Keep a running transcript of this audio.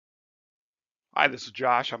Hi, this is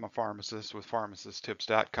Josh. I'm a pharmacist with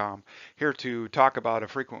pharmacisttips.com, here to talk about a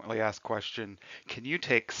frequently asked question. Can you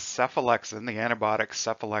take cephalexin, the antibiotic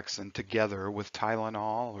cephalexin, together with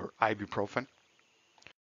Tylenol or ibuprofen?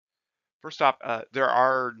 First off, there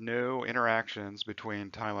are no interactions between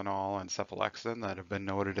Tylenol and cephalexin that have been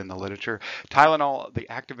noted in the literature. Tylenol, the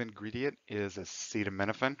active ingredient is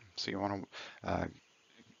acetaminophen, so you want to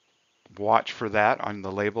watch for that on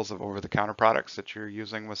the labels of over-the-counter products that you're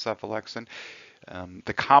using with cephalexin.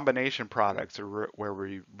 The combination products are where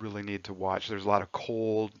we really need to watch. There's a lot of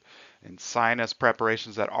cold and sinus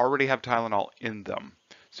preparations that already have Tylenol in them.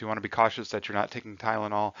 So you want to be cautious that you're not taking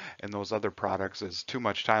Tylenol and those other products, as too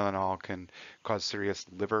much Tylenol can cause serious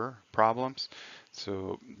liver problems.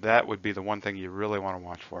 So that would be the one thing you really want to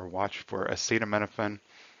watch for. Watch for acetaminophen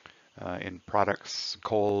in products,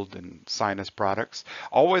 cold and sinus products.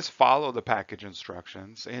 Always follow the package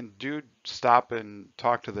instructions and do stop and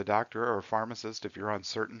talk to the doctor or pharmacist if you're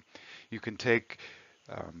uncertain. You can take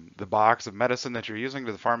the box of medicine that you're using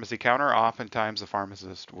to the pharmacy counter. Oftentimes the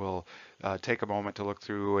pharmacist will take a moment to look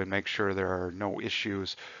through and make sure there are no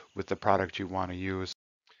issues with the product you want to use.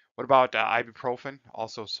 What about ibuprofen,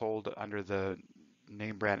 also sold under the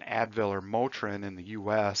name brand Advil or Motrin in the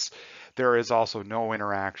US? There is also no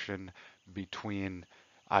interaction between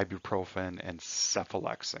ibuprofen and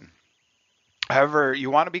cephalexin. However, you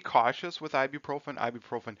want to be cautious with ibuprofen.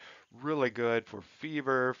 Ibuprofen really good for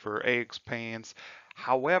fever, for aches, pains.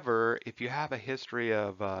 However, if you have a history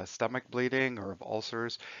of stomach bleeding or of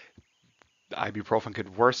ulcers, ibuprofen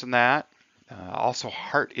could worsen that. Also,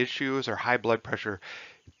 heart issues or high blood pressure.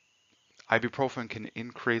 Ibuprofen can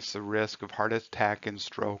increase the risk of heart attack and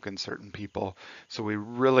stroke in certain people. So we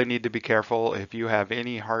really need to be careful. If you have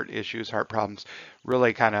any heart issues, heart problems,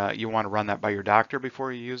 really you want to run that by your doctor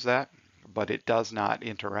before you use that. But it does not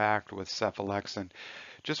interact with cephalexin.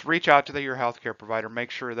 Just reach out to your healthcare provider.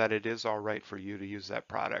 Make sure that it is all right for you to use that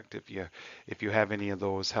product if you have any of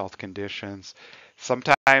those health conditions.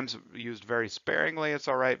 Sometimes used very sparingly, it's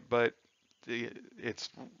all right, but it's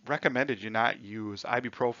recommended you not use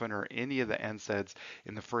ibuprofen or any of the NSAIDs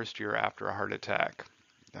in the first year after a heart attack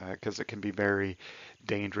because it can be very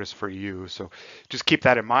dangerous for you. So just keep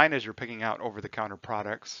that in mind as you're picking out over-the-counter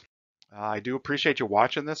products. I do appreciate you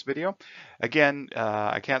watching this video. Again,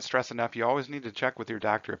 I can't stress enough, you always need to check with your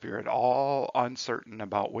doctor if you're at all uncertain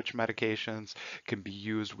about which medications can be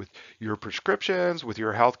used with your prescriptions, with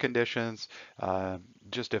your health conditions.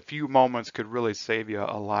 Just a few moments could really save you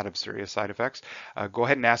a lot of serious side effects. Go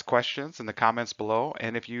ahead and ask questions in the comments below.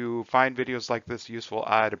 And if you find videos like this useful,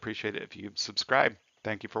 I'd appreciate it if you subscribe.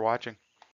 Thank you for watching.